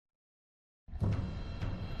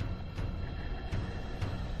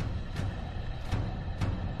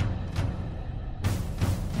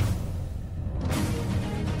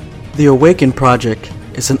The Awaken Project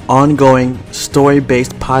is an ongoing,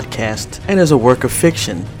 story-based podcast and is a work of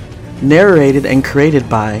fiction, narrated and created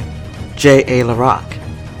by J.A. LaRock.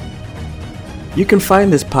 You can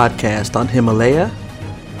find this podcast on Himalaya,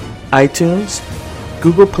 iTunes,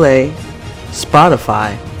 Google Play,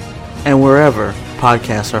 Spotify, and wherever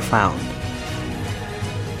podcasts are found.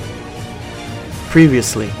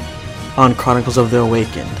 Previously, on Chronicles of the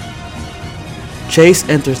Awakened, Chase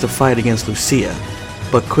enters the fight against Lucia,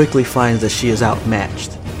 but quickly finds that she is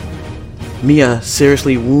outmatched. Mia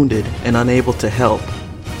seriously wounded and unable to help,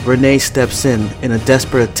 Renee steps in a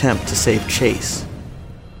desperate attempt to save Chase.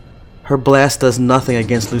 Her blast does nothing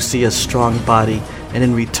against Lucia's strong body, and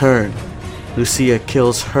in return, Lucia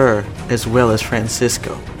kills her as well as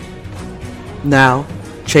Francisco. Now,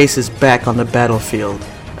 Chase is back on the battlefield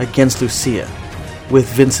against Lucia, with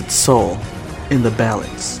Vincent's soul in the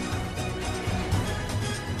balance.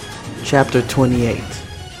 Chapter 28.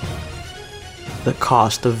 The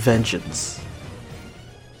Cost of Vengeance.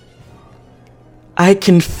 I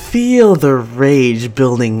can feel the rage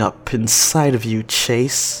building up inside of you,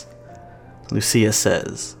 Chase, Lucia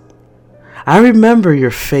says. I remember your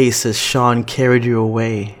face as Sean carried you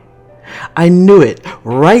away. I knew it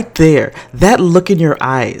right there, that look in your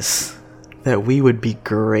eyes, that we would be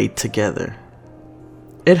great together.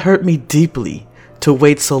 It hurt me deeply to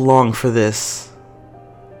wait so long for this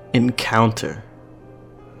encounter.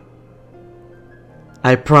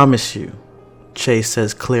 I promise you, Chase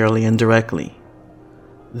says clearly and directly,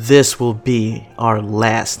 this will be our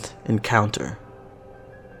last encounter.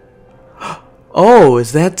 Oh,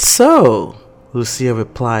 is that so? Lucia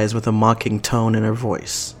replies with a mocking tone in her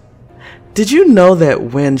voice. Did you know that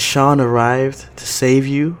when Sean arrived to save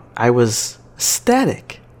you, I was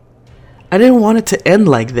ecstatic? I didn't want it to end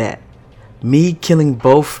like that. Me killing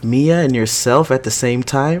both Mia and yourself at the same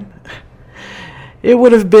time? It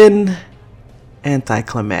would have been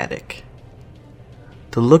anticlimactic.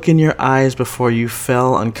 The look in your eyes before you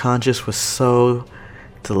fell unconscious was so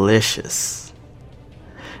delicious.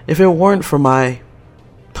 If it weren't for my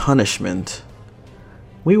punishment,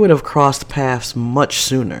 we would have crossed paths much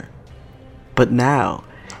sooner. But now,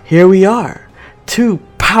 here we are, two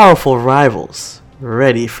powerful rivals,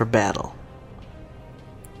 ready for battle.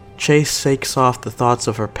 Chase shakes off the thoughts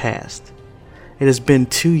of her past. It has been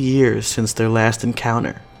 2 years since their last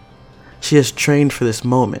encounter. She has trained for this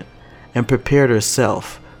moment and prepared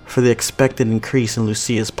herself for the expected increase in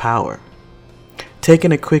Lucia's power.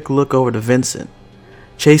 Taking a quick look over to Vincent,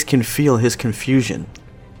 Chase can feel his confusion,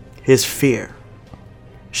 his fear.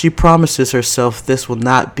 She promises herself this will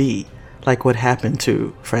not be like what happened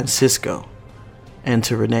to Francisco and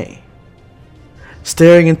to Renee.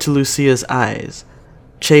 Staring into Lucia's eyes,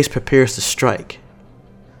 Chase prepares to strike.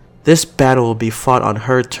 This battle will be fought on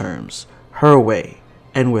her terms, her way,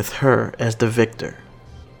 and with her as the victor.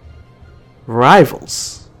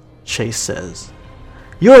 Rivals, Chase says.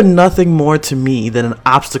 You're nothing more to me than an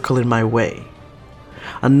obstacle in my way.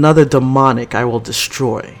 Another demonic I will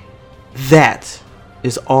destroy. That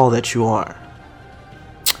is all that you are.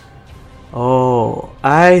 Oh,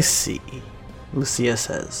 I see, Lucia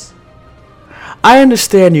says. I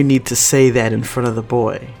understand you need to say that in front of the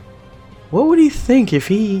boy. What would he think if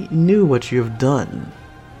he knew what you have done?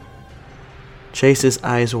 Chase's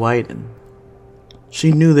eyes widen.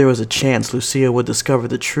 She knew there was a chance Lucia would discover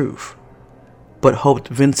the truth, but hoped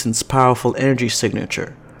Vincent's powerful energy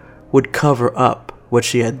signature would cover up what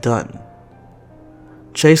she had done.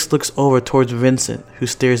 Chase looks over towards Vincent, who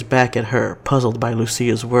stares back at her, puzzled by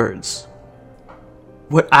Lucia's words.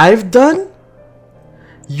 What I've done?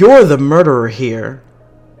 You're the murderer here,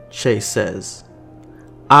 Chase says.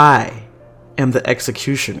 I am the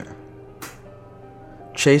executioner.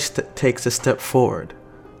 Chase takes a step forward.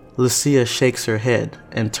 Lucia shakes her head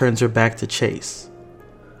and turns her back to Chase.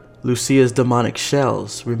 Lucia's demonic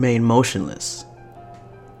shells remain motionless.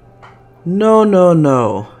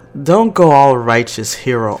 No. Don't go all righteous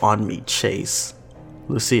hero on me, Chase,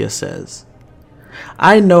 Lucia says.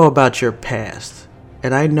 I know about your past,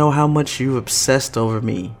 and I know how much you obsessed over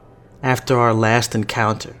me after our last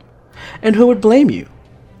encounter. And who would blame you?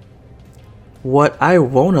 What I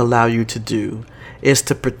won't allow you to do is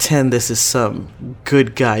to pretend this is some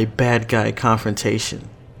good guy, bad guy confrontation.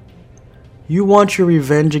 You want your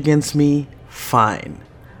revenge against me? Fine,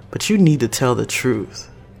 but you need to tell the truth.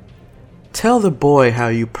 Tell the boy how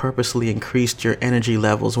you purposely increased your energy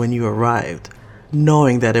levels when you arrived,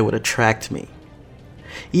 knowing that it would attract me.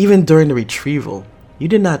 Even during the retrieval, you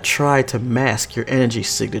did not try to mask your energy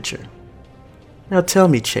signature. Now tell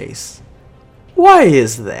me, Chase, why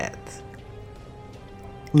is that?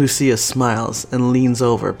 Lucia smiles and leans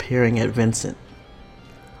over, peering at Vincent.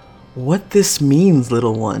 What this means,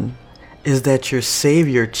 little one, is that your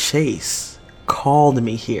savior Chase called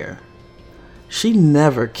me here. She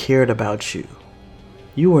never cared about you.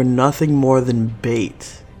 You were nothing more than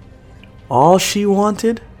bait. All she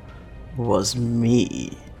wanted was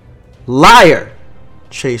me. Liar!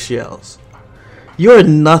 Chase yells. You're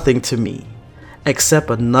nothing to me, except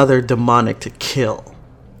another demonic to kill.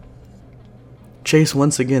 Chase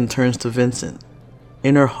once again turns to Vincent.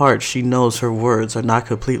 In her heart, she knows her words are not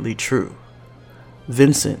completely true.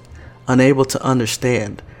 Vincent, unable to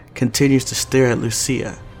understand, continues to stare at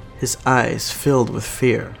Lucia, his eyes filled with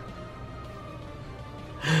fear.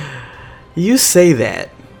 You say that,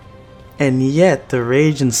 and yet the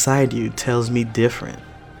rage inside you tells me different,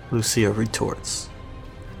 Lucia retorts.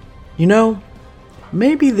 You know,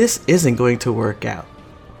 maybe this isn't going to work out,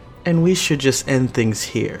 and we should just end things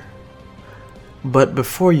here. But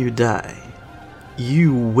before you die,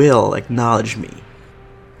 you will acknowledge me.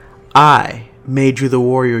 I made you the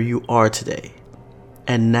warrior you are today,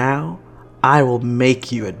 and now I will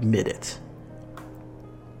make you admit it.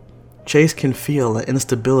 Chase can feel an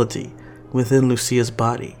instability within Lucia's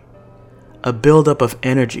body, a buildup of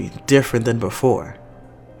energy different than before.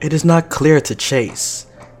 It is not clear to Chase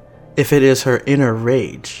if it is her inner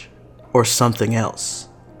rage or something else.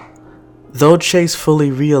 Though Chase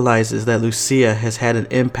fully realizes that Lucia has had an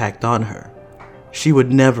impact on her, she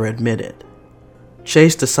would never admit it.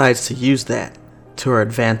 Chase decides to use that to her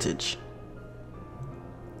advantage.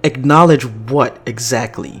 Acknowledge what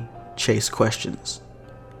exactly? Chase questions.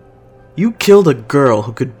 You killed a girl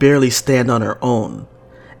who could barely stand on her own,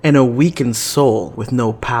 and a weakened soul with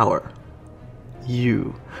no power.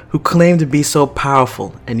 You, who claim to be so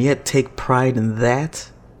powerful and yet take pride in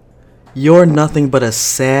that? You're nothing but a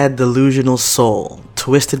sad, delusional soul,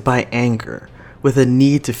 twisted by anger, with a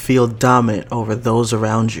need to feel dominant over those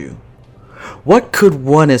around you. What could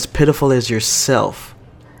one as pitiful as yourself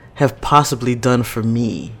have possibly done for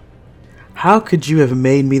me? How could you have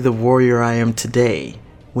made me the warrior I am today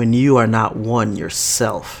when you are not one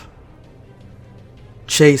yourself?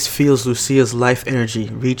 Chase feels Lucia's life energy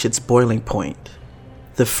reach its boiling point.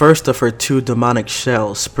 The first of her two demonic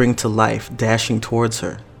shells spring to life, dashing towards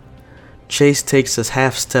her. Chase takes a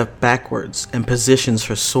half step backwards and positions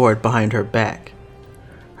her sword behind her back.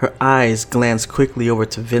 Her eyes glance quickly over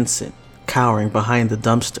to Vincent, cowering behind the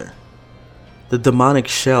dumpster. The demonic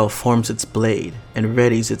shell forms its blade and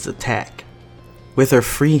readies its attack. With her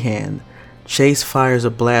free hand, Chase fires a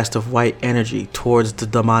blast of white energy towards the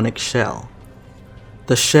demonic shell.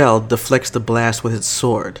 The shell deflects the blast with its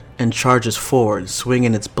sword and charges forward,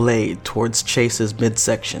 swinging its blade towards Chase's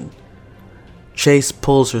midsection. Chase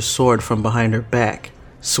pulls her sword from behind her back,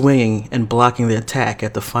 swinging and blocking the attack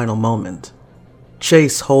at the final moment.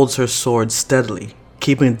 Chase holds her sword steadily,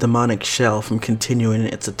 keeping the demonic shell from continuing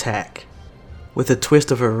its attack. With a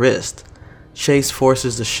twist of her wrist, Chase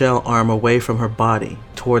forces the shell arm away from her body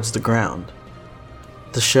towards the ground.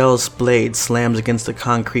 The shell's blade slams against the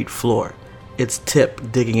concrete floor, its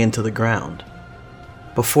tip digging into the ground.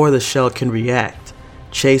 Before the shell can react,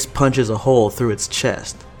 Chase punches a hole through its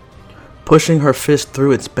chest. Pushing her fist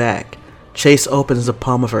through its back, Chase opens the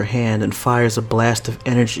palm of her hand and fires a blast of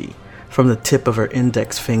energy from the tip of her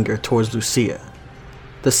index finger towards Lucia.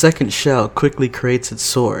 The second shell quickly creates its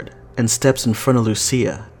sword and steps in front of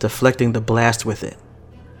Lucia, deflecting the blast with it.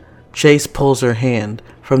 Chase pulls her hand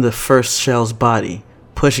from the first shell's body,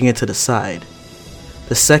 pushing it to the side.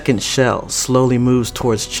 The second shell slowly moves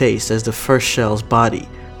towards Chase as the first shell's body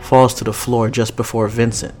falls to the floor just before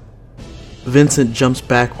Vincent. Vincent jumps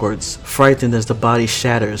backwards, frightened as the body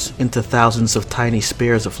shatters into thousands of tiny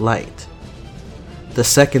spears of light. The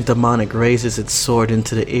second demonic raises its sword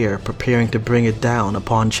into the air, preparing to bring it down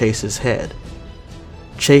upon Chase's head.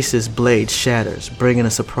 Chase's blade shatters, bringing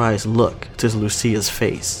a surprised look to Lucia's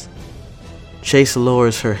face. Chase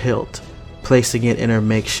lowers her hilt, placing it in her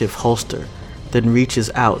makeshift holster, then reaches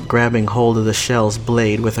out, grabbing hold of the shell's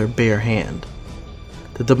blade with her bare hand.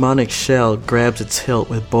 The demonic shell grabs its hilt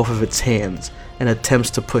with both of its hands and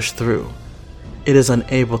attempts to push through. It is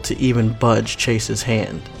unable to even budge Chase's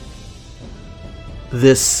hand.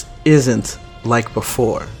 This isn't like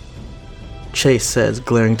before, Chase says,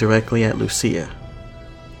 glaring directly at Lucia.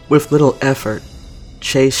 With little effort,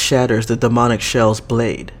 Chase shatters the demonic shell's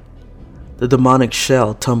blade. The demonic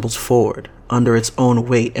shell tumbles forward under its own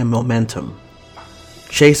weight and momentum.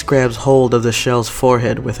 Chase grabs hold of the shell's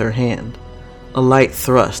forehead with her hand. A light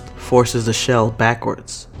thrust forces the shell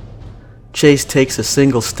backwards. Chase takes a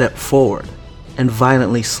single step forward and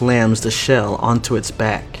violently slams the shell onto its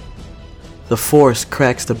back. The force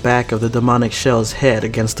cracks the back of the demonic shell's head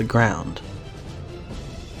against the ground.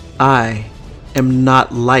 I am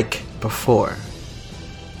not like before,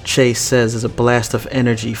 Chase says as a blast of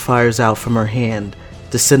energy fires out from her hand,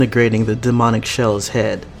 disintegrating the demonic shell's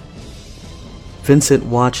head. Vincent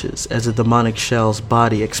watches as the demonic shell's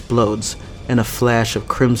body explodes in a flash of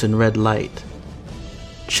crimson red light.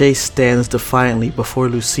 Chase stands defiantly before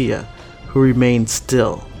Lucia, who remains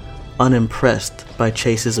still, unimpressed by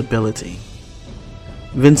Chase's ability.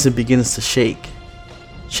 Vincent begins to shake.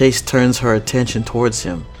 Chase turns her attention towards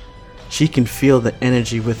him. She can feel the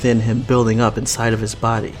energy within him building up inside of his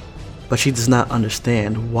body, but she does not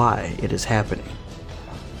understand why it is happening.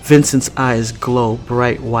 Vincent's eyes glow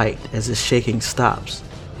bright white as his shaking stops.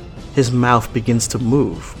 His mouth begins to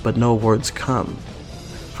move, but no words come.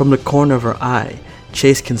 From the corner of her eye,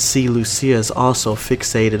 Chase can see Lucia is also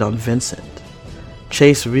fixated on Vincent.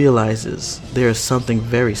 Chase realizes there is something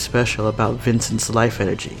very special about Vincent's life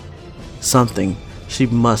energy, something she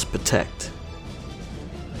must protect.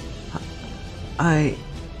 I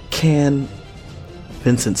can...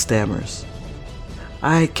 Vincent stammers.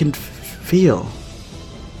 I can feel...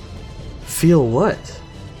 Feel what?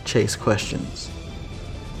 Chase questions.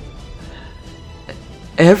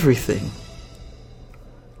 Everything.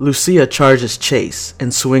 Lucia charges Chase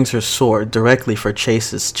and swings her sword directly for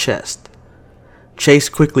Chase's chest. Chase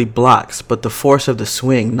quickly blocks, but the force of the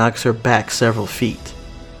swing knocks her back several feet.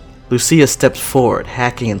 Lucia steps forward,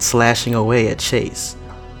 hacking and slashing away at Chase.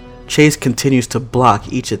 Chase continues to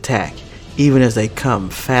block each attack, even as they come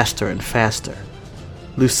faster and faster.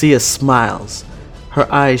 Lucia smiles, her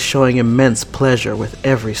eyes showing immense pleasure with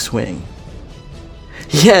every swing.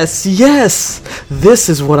 Yes, yes! This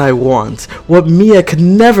is what I want, what Mia could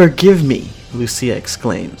never give me, Lucia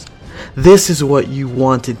exclaims. This is what you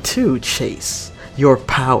wanted too, Chase. Your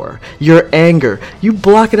power, your anger, you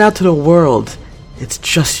block it out to the world. It's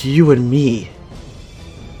just you and me.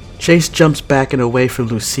 Chase jumps back and away from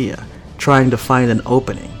Lucia, trying to find an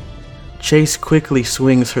opening. Chase quickly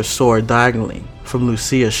swings her sword diagonally from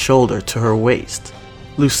Lucia's shoulder to her waist.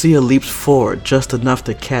 Lucia leaps forward just enough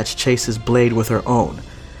to catch Chase's blade with her own,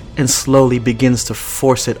 and slowly begins to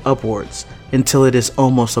force it upwards until it is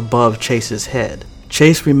almost above Chase's head.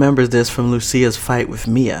 Chase remembers this from Lucia's fight with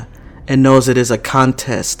Mia, and knows it is a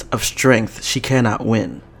contest of strength she cannot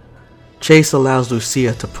win. Chase allows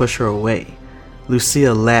Lucia to push her away.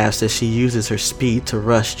 Lucia laughs as she uses her speed to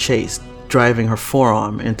rush Chase, driving her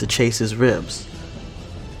forearm into Chase's ribs.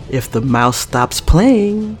 If the mouse stops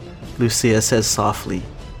playing, Lucia says softly,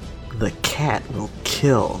 the cat will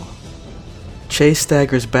kill. Chase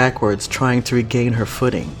staggers backwards, trying to regain her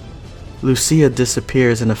footing. Lucia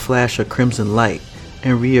disappears in a flash of crimson light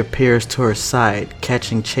and reappears to her side,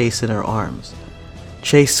 catching Chase in her arms.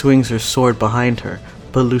 Chase swings her sword behind her,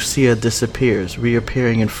 but Lucia disappears,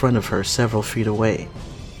 reappearing in front of her several feet away.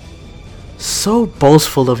 So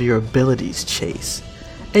boastful of your abilities, Chase,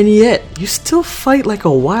 and yet you still fight like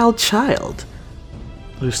a wild child,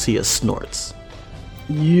 Lucia snorts.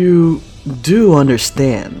 You do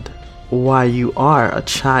understand why you are a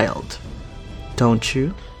child, don't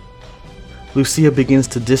you? Lucia begins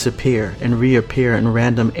to disappear and reappear in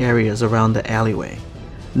random areas around the alleyway.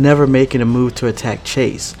 Never making a move to attack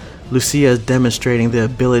Chase, Lucia is demonstrating the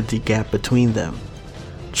ability gap between them.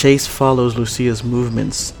 Chase follows Lucia's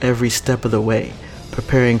movements every step of the way,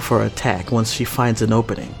 preparing for attack once she finds an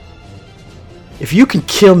opening. If you can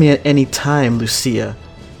kill me at any time, Lucia,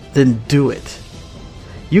 then do it.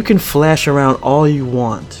 You can flash around all you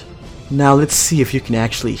want. Now let's see if you can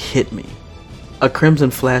actually hit me. A crimson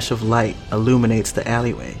flash of light illuminates the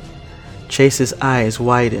alleyway. Chase's eyes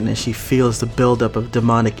widen as she feels the buildup of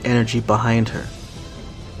demonic energy behind her.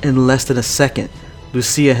 In less than a second,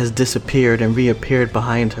 Lucia has disappeared and reappeared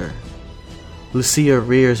behind her. Lucia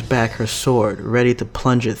rears back her sword, ready to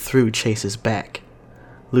plunge it through Chase's back.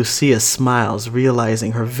 Lucia smiles,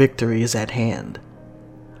 realizing her victory is at hand.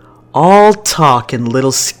 All talk and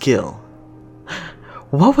little skill.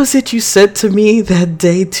 What was it you said to me that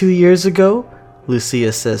day 2 years ago?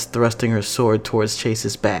 Lucia says, thrusting her sword towards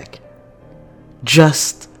Chase's back.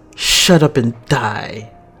 Just shut up and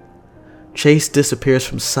die. Chase disappears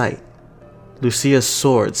from sight. Lucia's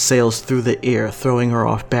sword sails through the air, throwing her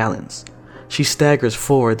off balance. She staggers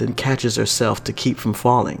forward and catches herself to keep from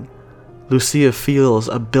falling. Lucia feels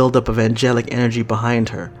a buildup of angelic energy behind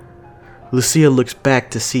her. Lucia looks back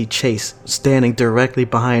to see Chase standing directly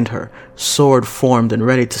behind her, sword formed and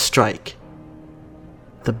ready to strike.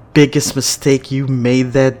 The biggest mistake you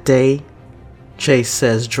made that day, Chase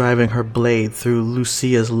says, driving her blade through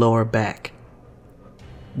Lucia's lower back,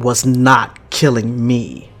 was not killing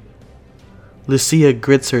me. Lucia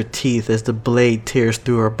grits her teeth as the blade tears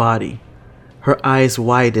through her body. Her eyes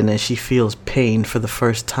widen as she feels pain for the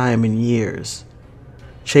first time in years.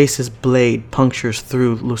 Chase's blade punctures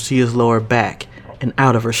through Lucia's lower back and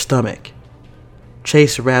out of her stomach.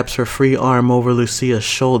 Chase wraps her free arm over Lucia's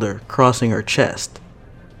shoulder, crossing her chest.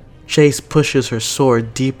 Chase pushes her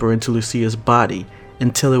sword deeper into Lucia's body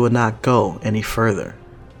until it would not go any further.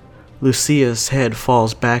 Lucia's head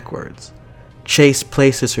falls backwards. Chase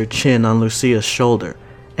places her chin on Lucia's shoulder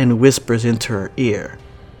and whispers into her ear,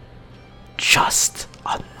 "Just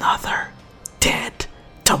another dead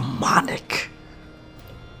demonic."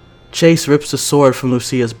 Chase rips the sword from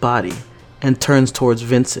Lucia's body and turns towards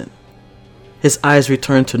Vincent. His eyes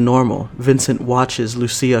return to normal. Vincent watches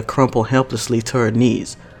Lucia crumple helplessly to her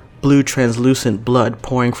knees, blue translucent blood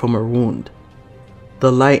pouring from her wound.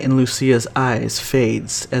 The light in Lucia's eyes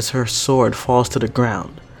fades as her sword falls to the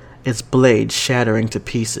ground, its blade shattering to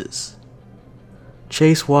pieces.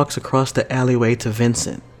 Chase walks across the alleyway to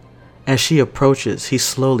Vincent. As she approaches, he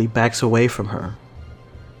slowly backs away from her.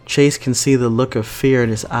 Chase can see the look of fear in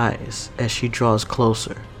his eyes as she draws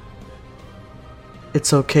closer.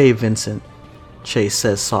 "It's okay, Vincent," Chase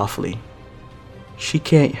says softly. "She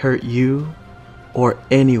can't hurt you or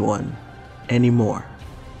anyone anymore."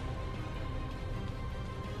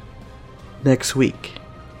 Next week,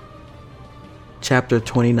 Chapter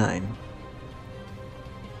 29.